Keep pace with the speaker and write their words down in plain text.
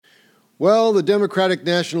Well, the Democratic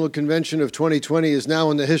National Convention of 2020 is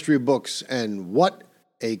now in the history books, and what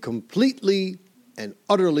a completely and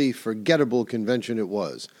utterly forgettable convention it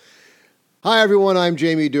was. Hi, everyone. I'm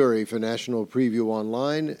Jamie Dury for National Preview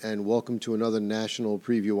Online, and welcome to another National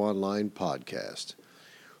Preview Online podcast.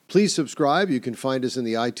 Please subscribe. You can find us in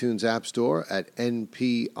the iTunes App Store at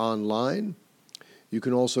N.P.Online. You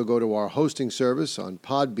can also go to our hosting service on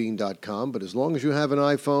podbean.com, but as long as you have an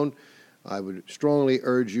iPhone, I would strongly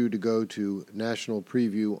urge you to go to National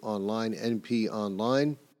Preview Online,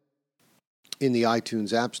 N.P.Online, in the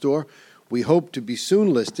iTunes App Store. We hope to be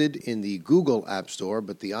soon listed in the Google App Store,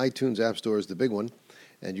 but the iTunes App Store is the big one,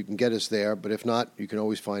 and you can get us there. But if not, you can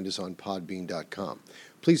always find us on podbean.com.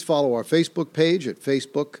 Please follow our Facebook page at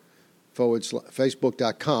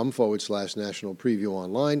facebook.com/National Preview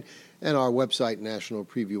Online and our website,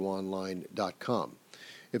 nationalpreviewonline.com.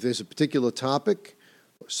 If there's a particular topic,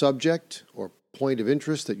 subject, or point of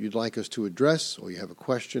interest that you'd like us to address, or you have a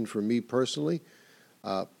question for me personally,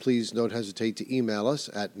 please don't hesitate to email us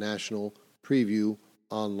at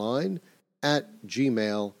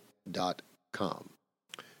nationalpreviewonline@gmail.com.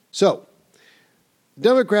 So, the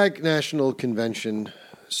Democratic National Convention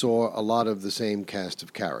saw a lot of the same cast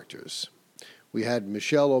of characters. We had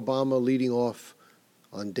Michelle Obama leading off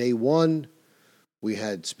on day one. We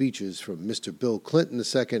had speeches from Mr. Bill Clinton the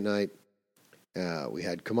second night. We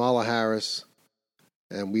had Kamala Harris,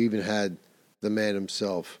 and we even had the man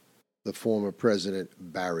himself, the former President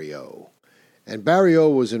Barry O. And Barry O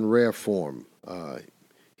was in rare form.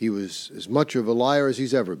 He was as much of a liar as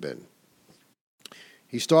he's ever been.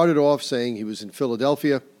 He started off saying he was in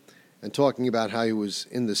Philadelphia and talking about how he was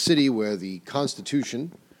in the city where the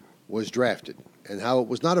Constitution was drafted and how it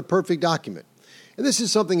was not a perfect document. And this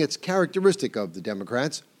is something that's characteristic of the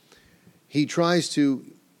Democrats. He tries to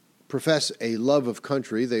profess a love of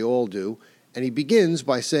country, they all do, and he begins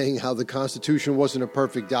by saying how the Constitution wasn't a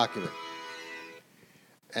perfect document.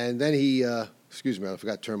 And then he, excuse me, I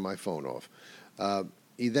forgot to turn my phone off.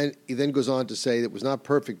 He then goes on to say that it was not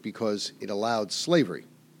perfect because it allowed slavery.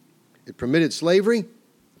 It permitted slavery,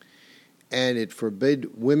 and it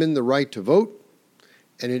forbid women the right to vote,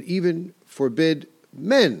 and it even forbid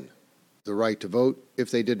men the right to vote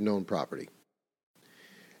if they didn't own property.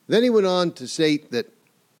 Then he went on to state that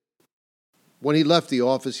when he left the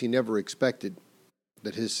office, he never expected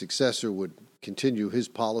that his successor would continue his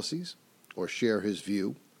policies or share his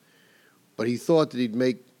view, but he thought that he'd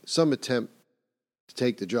make some attempt to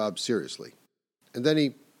take the job seriously. And then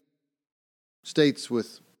he states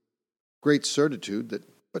with great certitude that,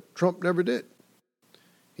 but Trump never did.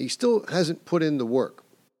 He still hasn't put in the work.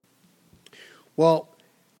 Well,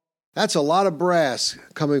 that's a lot of brass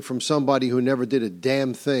coming from somebody who never did a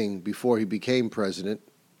damn thing before he became president,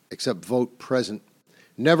 except vote present,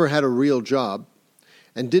 never had a real job,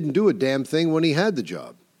 and didn't do a damn thing when he had the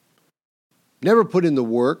job. Never put in the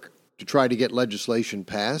work to try to get legislation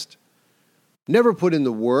passed. Never put in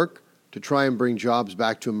the work to try and bring jobs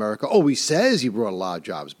back to America. Oh, he says he brought a lot of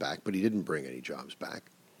jobs back, but he didn't bring any jobs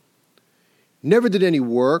back. Never did any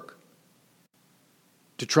work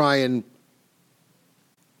to try and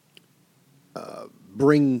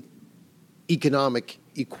bring economic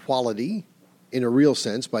equality in a real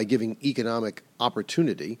sense by giving economic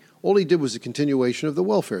opportunity. All he did was a continuation of the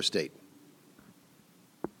welfare state.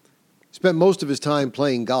 Spent most of his time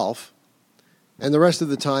playing golf, and the rest of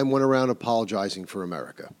the time went around apologizing for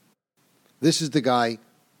America. This is the guy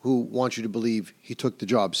who wants you to believe he took the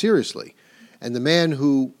job seriously. And the man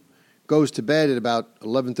who goes to bed at about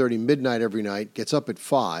 11:30 midnight every night, gets up at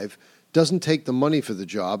 5, doesn't take the money for the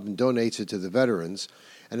job and donates it to the veterans,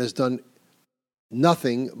 and has done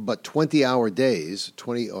nothing but 20-hour days,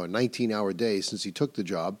 20 or 19-hour days since he took the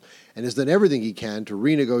job, and has done everything he can to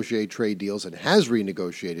renegotiate trade deals and has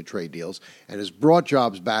renegotiated trade deals and has brought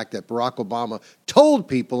jobs back that Barack Obama told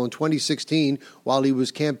people in 2016 while he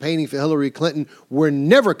was campaigning for Hillary Clinton were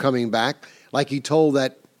never coming back, like he told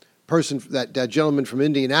that person, that gentleman from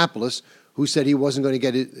Indianapolis who said he wasn't going to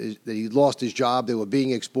get it, that he lost his job, they were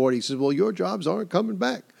being exported. He says, well, your jobs aren't coming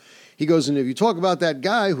back. He goes, and if you talk about that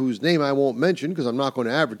guy whose name I won't mention because I'm not going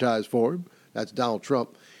to advertise for him, that's Donald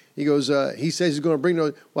Trump. He goes, he says he's going to bring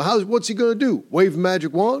those. Well, what's he going to do? Wave a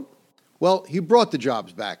magic wand? Well, he brought the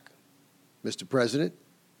jobs back, Mr. President.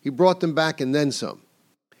 He brought them back and then some.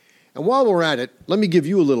 And while we're at it, let me give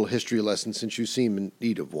you a little history lesson since you seem in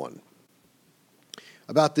need of one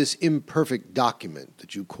about this imperfect document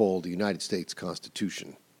that you call the United States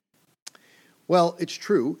Constitution. Well, it's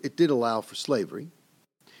true. It did allow for slavery.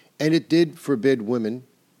 And it did forbid women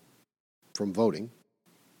from voting,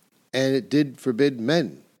 and it did forbid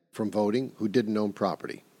men from voting who didn't own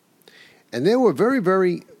property. And there were very,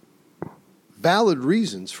 very valid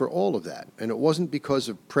reasons for all of that. And it wasn't because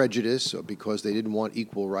of prejudice or because they didn't want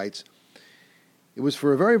equal rights. It was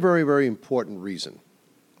for a very, very, very important reason.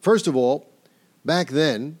 First of all, back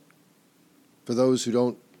then, for those who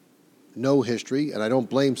don't know history, and I don't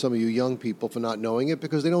blame some of you young people for not knowing it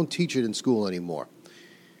because they don't teach it in school anymore.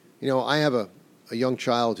 You know, I have a young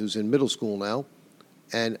child who's in middle school now,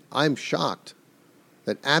 and I'm shocked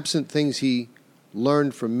that absent things he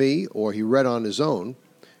learned from me or he read on his own,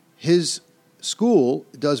 his school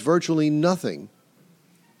does virtually nothing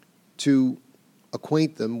to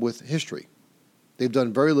acquaint them with history. They've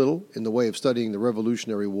done very little in the way of studying the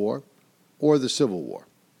Revolutionary War or the Civil War,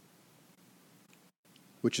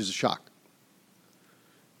 which is a shock.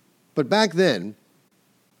 But back then,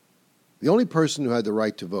 the only person who had the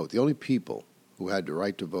right to vote, the only people who had the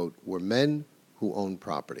right to vote were men who owned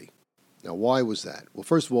property. Now, why was that? Well,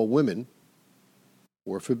 first of all, women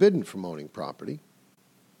were forbidden from owning property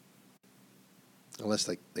unless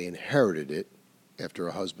they inherited it after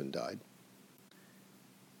a husband died.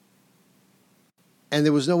 And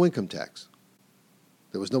there was no income tax.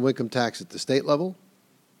 There was no income tax at the state level,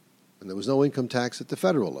 and there was no income tax at the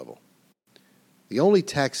federal level. The only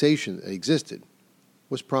taxation that existed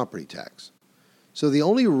was property tax. So the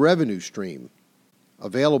only revenue stream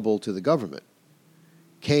available to the government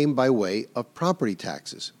came by way of property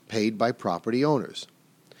taxes paid by property owners.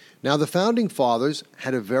 Now, the Founding Fathers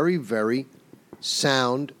had a very, very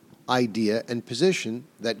sound idea and position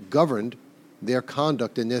that governed their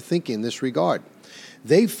conduct and their thinking in this regard.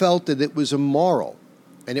 They felt that it was immoral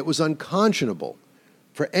and it was unconscionable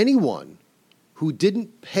for anyone who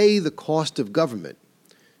didn't pay the cost of government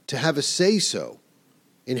to have a say-so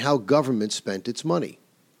in how government spent its money.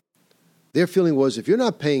 Their feeling was, if you're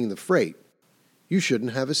not paying the freight, you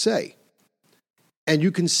shouldn't have a say. And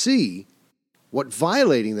you can see what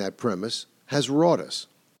violating that premise has wrought us.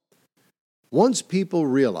 Once people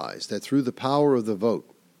realize that through the power of the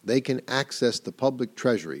vote, they can access the public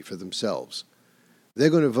treasury for themselves, they're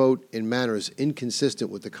going to vote in manners inconsistent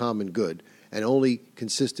with the common good and only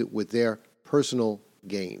consistent with their personal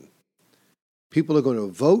gain. People are going to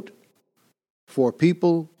vote for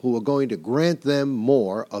people who are going to grant them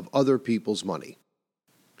more of other people's money.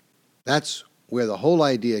 That's where the whole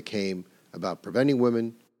idea came about preventing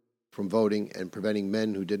women from voting and preventing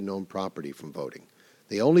men who didn't own property from voting.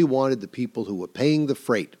 They only wanted the people who were paying the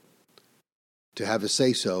freight to have a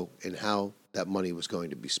say-so in how that money was going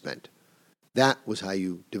to be spent. That was how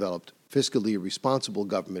you developed fiscally responsible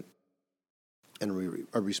government and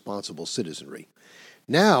a responsible citizenry.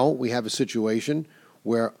 Now we have a situation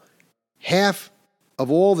where half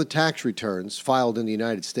of all the tax returns filed in the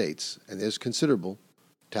United States, and there's considerable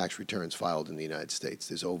tax returns filed in the United States.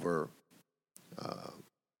 There's over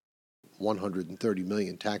 130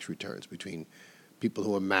 million tax returns between people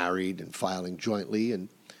who are married and filing jointly and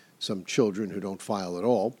some children who don't file at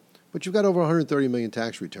all. But you've got over 130 million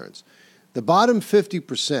tax returns. The bottom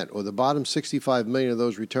 50% or the bottom 65 million of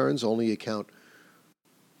those returns only account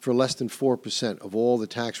for less than 4% of all the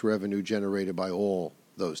tax revenue generated by all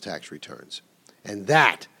those tax returns. And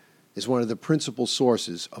that is one of the principal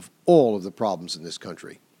sources of all of the problems in this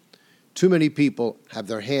country. Too many people have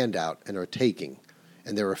their hand out and are taking,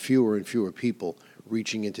 and there are fewer and fewer people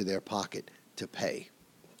reaching into their pocket to pay.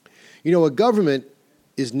 You know, a government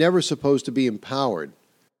is never supposed to be empowered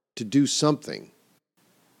to do something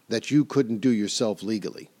that you couldn't do yourself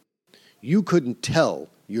legally. You couldn't tell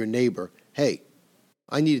your neighbor, hey,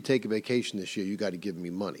 I need to take a vacation this year, you got to give me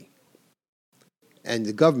money. And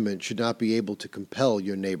the government should not be able to compel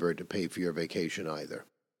your neighbor to pay for your vacation either.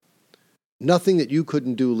 Nothing that you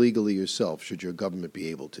couldn't do legally yourself should your government be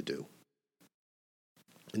able to do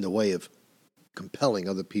in the way of compelling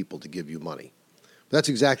other people to give you money. That's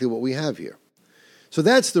exactly what we have here. So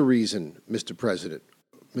that's the reason, Mr. President,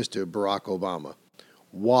 Mr. Barack Obama,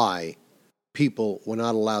 why people were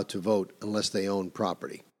not allowed to vote unless they owned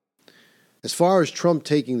property. As far as Trump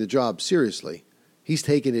taking the job seriously, he's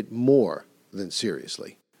taken it more than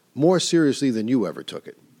seriously. More seriously than you ever took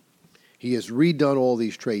it. He has redone all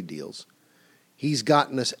these trade deals. He's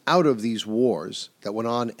gotten us out of these wars that went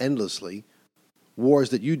on endlessly, wars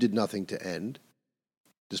that you did nothing to end,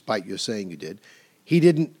 despite your saying you did. He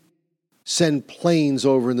didn't send planes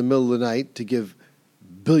over in the middle of the night to give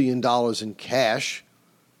 $1 billion in cash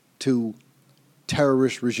to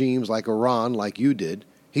terrorist regimes like Iran, like you did.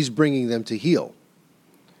 He's bringing them to heel.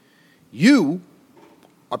 You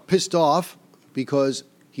are pissed off because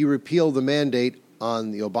he repealed the mandate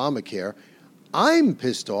on the Obamacare. I'm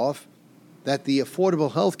pissed off that the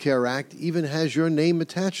Affordable Health Care Act even has your name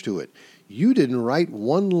attached to it. You didn't write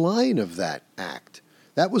one line of that act.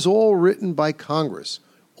 That was all written by Congress.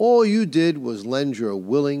 All you did was lend your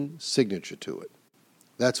willing signature to it.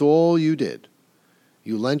 That's all you did.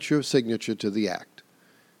 You lent your signature to the act.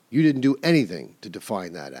 You didn't do anything to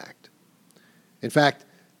define that act. In fact,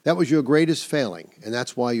 that was your greatest failing, and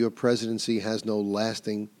that's why your presidency has no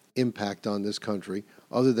lasting impact on this country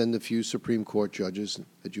other than the few Supreme Court judges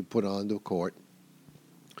that you put on the court.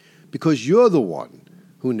 Because you're the one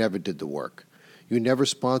who never did the work. You never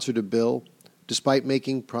sponsored a bill. Despite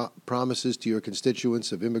making promises to your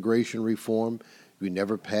constituents of immigration reform, you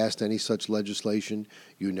never passed any such legislation.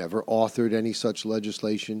 You never authored any such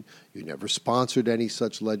legislation. You never sponsored any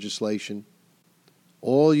such legislation.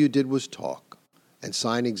 All you did was talk and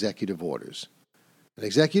sign executive orders. And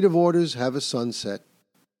executive orders have a sunset.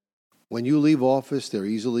 When you leave office, they're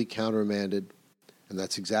easily countermanded, and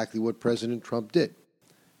that's exactly what President Trump did.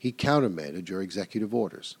 He countermanded your executive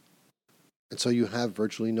orders. And so you have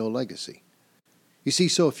virtually no legacy. You see,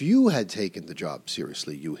 so if you had taken the job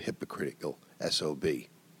seriously, you hypocritical SOB,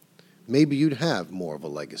 maybe you'd have more of a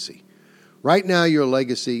legacy. Right now, your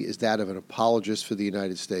legacy is that of an apologist for the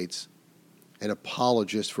United States, an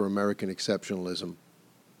apologist for American exceptionalism,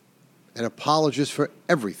 an apologist for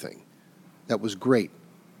everything that was great,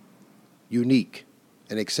 unique,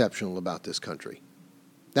 and exceptional about this country.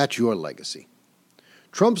 That's your legacy.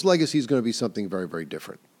 Trump's legacy is going to be something very, very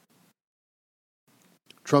different.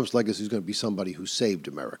 Trump's legacy is going to be somebody who saved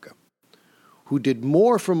America, who did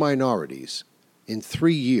more for minorities in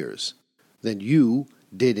 3 years than you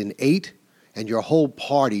did in 8 and your whole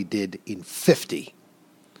party did in 50.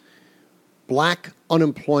 Black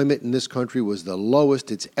unemployment in this country was the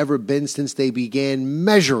lowest it's ever been since they began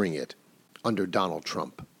measuring it under Donald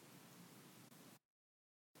Trump.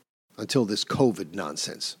 Until this COVID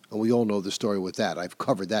nonsense. And we all know the story with that. I've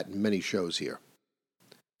covered that in many shows here.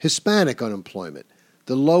 Hispanic unemployment,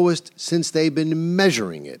 the lowest since they've been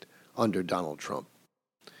measuring it under Donald Trump.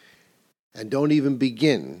 And don't even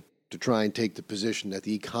begin to try and take the position that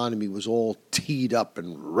the economy was all teed up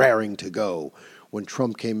and raring to go when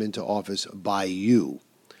Trump came into office by you.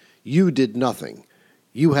 You did nothing.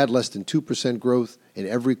 You had less than 2% growth in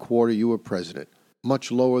every quarter you were president,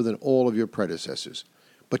 much lower than all of your predecessors.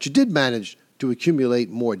 But you did manage to accumulate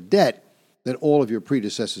more debt than all of your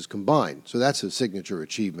predecessors combined. So that's a signature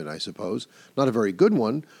achievement, I suppose. Not a very good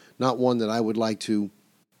one, not one that I would like to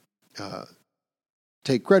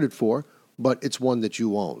take credit for, but it's one that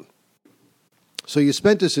you own. So you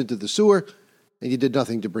spent this into the sewer, and you did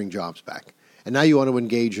nothing to bring jobs back. And now you want to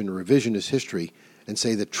engage in a revisionist history and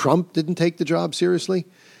say that Trump didn't take the job seriously?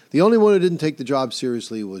 The only one who didn't take the job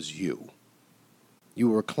seriously was you. You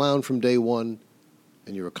were a clown from day one,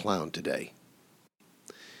 and you're a clown today.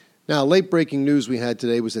 Now, late-breaking news we had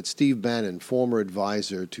today was that Steve Bannon, former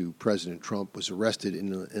advisor to President Trump, was arrested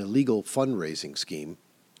in an illegal fundraising scheme.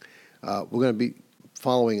 We're going to be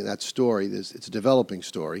following that story. It's a developing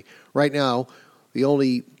story. Right now, the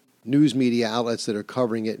only news media outlets that are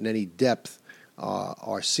covering it in any depth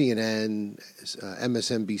are CNN,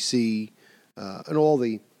 MSNBC, and all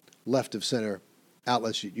the left-of-center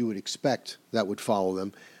outlets that you would expect that would follow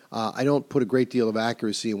them. I don't put a great deal of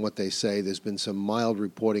accuracy in what they say. There's been some mild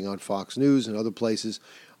reporting on Fox News and other places.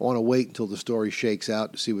 I want to wait until the story shakes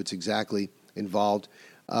out to see what's exactly involved.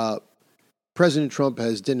 President Trump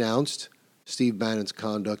has denounced Steve Bannon's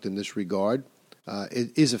conduct in this regard.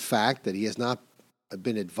 It is a fact that he has not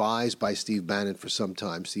been advised by Steve Bannon for some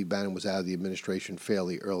time. Steve Bannon was out of the administration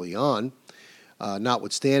fairly early on,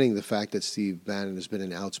 notwithstanding the fact that Steve Bannon has been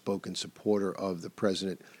an outspoken supporter of the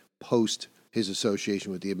president post his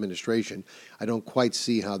association with the administration. I don't quite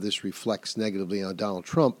see how this reflects negatively on Donald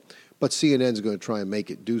Trump, but CNN is going to try and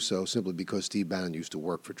make it do so simply because Steve Bannon used to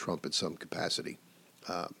work for Trump in some capacity.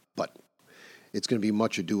 But it's going to be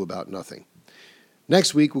much ado about nothing.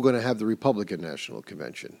 Next week, we're going to have the Republican National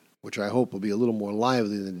Convention, which I hope will be a little more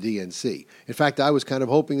lively than the DNC. In fact, I was kind of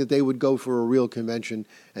hoping that they would go for a real convention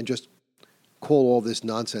and just call all this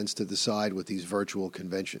nonsense to the side with these virtual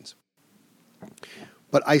conventions.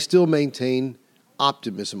 But I still maintain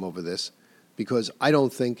optimism over this because I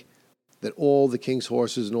don't think that all the king's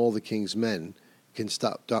horses and all the king's men can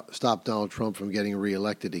stop Donald Trump from getting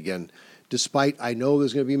reelected again. Despite, I know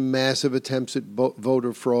there's going to be massive attempts at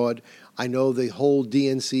voter fraud. I know the whole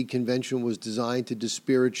DNC convention was designed to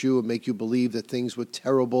dispirit you and make you believe that things were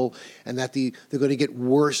terrible and that they're going to get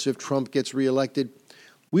worse if Trump gets reelected.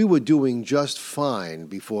 We were doing just fine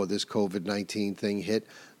before this COVID-19 thing hit.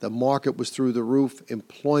 The market was through the roof.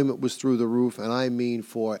 Employment was through the roof, and I mean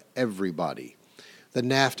for everybody. The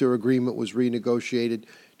NAFTA agreement was renegotiated.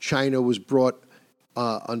 China was brought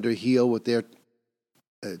under heel with their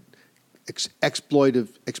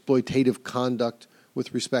exploitative conduct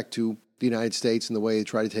with respect to the United States and the way they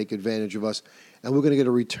try to take advantage of us, and we're going to get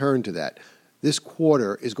a return to that. This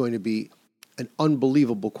quarter is going to be an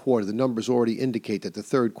unbelievable quarter. The numbers already indicate that the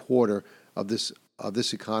third quarter of this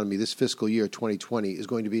economy, this fiscal year 2020, is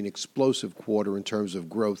going to be an explosive quarter in terms of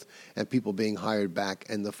growth and people being hired back,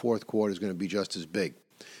 and the fourth quarter is going to be just as big.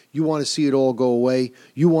 You want to see it all go away?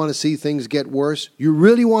 You want to see things get worse? You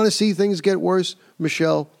really want to see things get worse,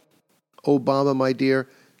 Michelle Obama, my dear?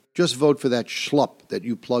 Just vote for that schlup that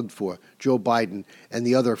you plugged for, Joe Biden, and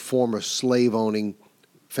the other former slave-owning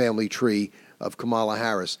family tree of Kamala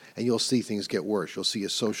Harris, and you'll see things get worse. You'll see a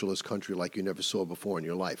socialist country like you never saw before in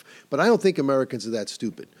your life. But I don't think Americans are that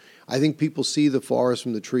stupid. I think people see the forest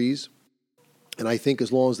from the trees, and I think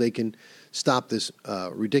as long as they can stop this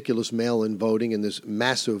ridiculous mail-in voting and this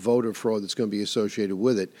massive voter fraud that's going to be associated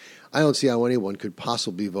with it, I don't see how anyone could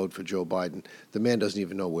possibly vote for Joe Biden. The man doesn't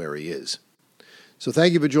even know where he is. So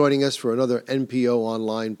thank you for joining us for another NPO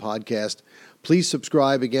Online podcast. Please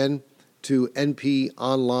subscribe again to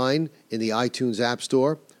N.P.Online in the iTunes App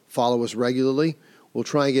Store. Follow us regularly. We'll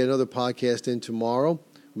try and get another podcast in tomorrow.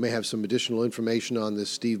 We may have some additional information on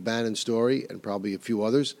this Steve Bannon story and probably a few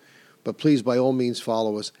others. But please, by all means,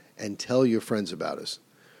 follow us and tell your friends about us.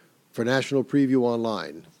 For National Preview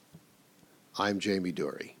Online, I'm Jamie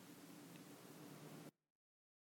Dury.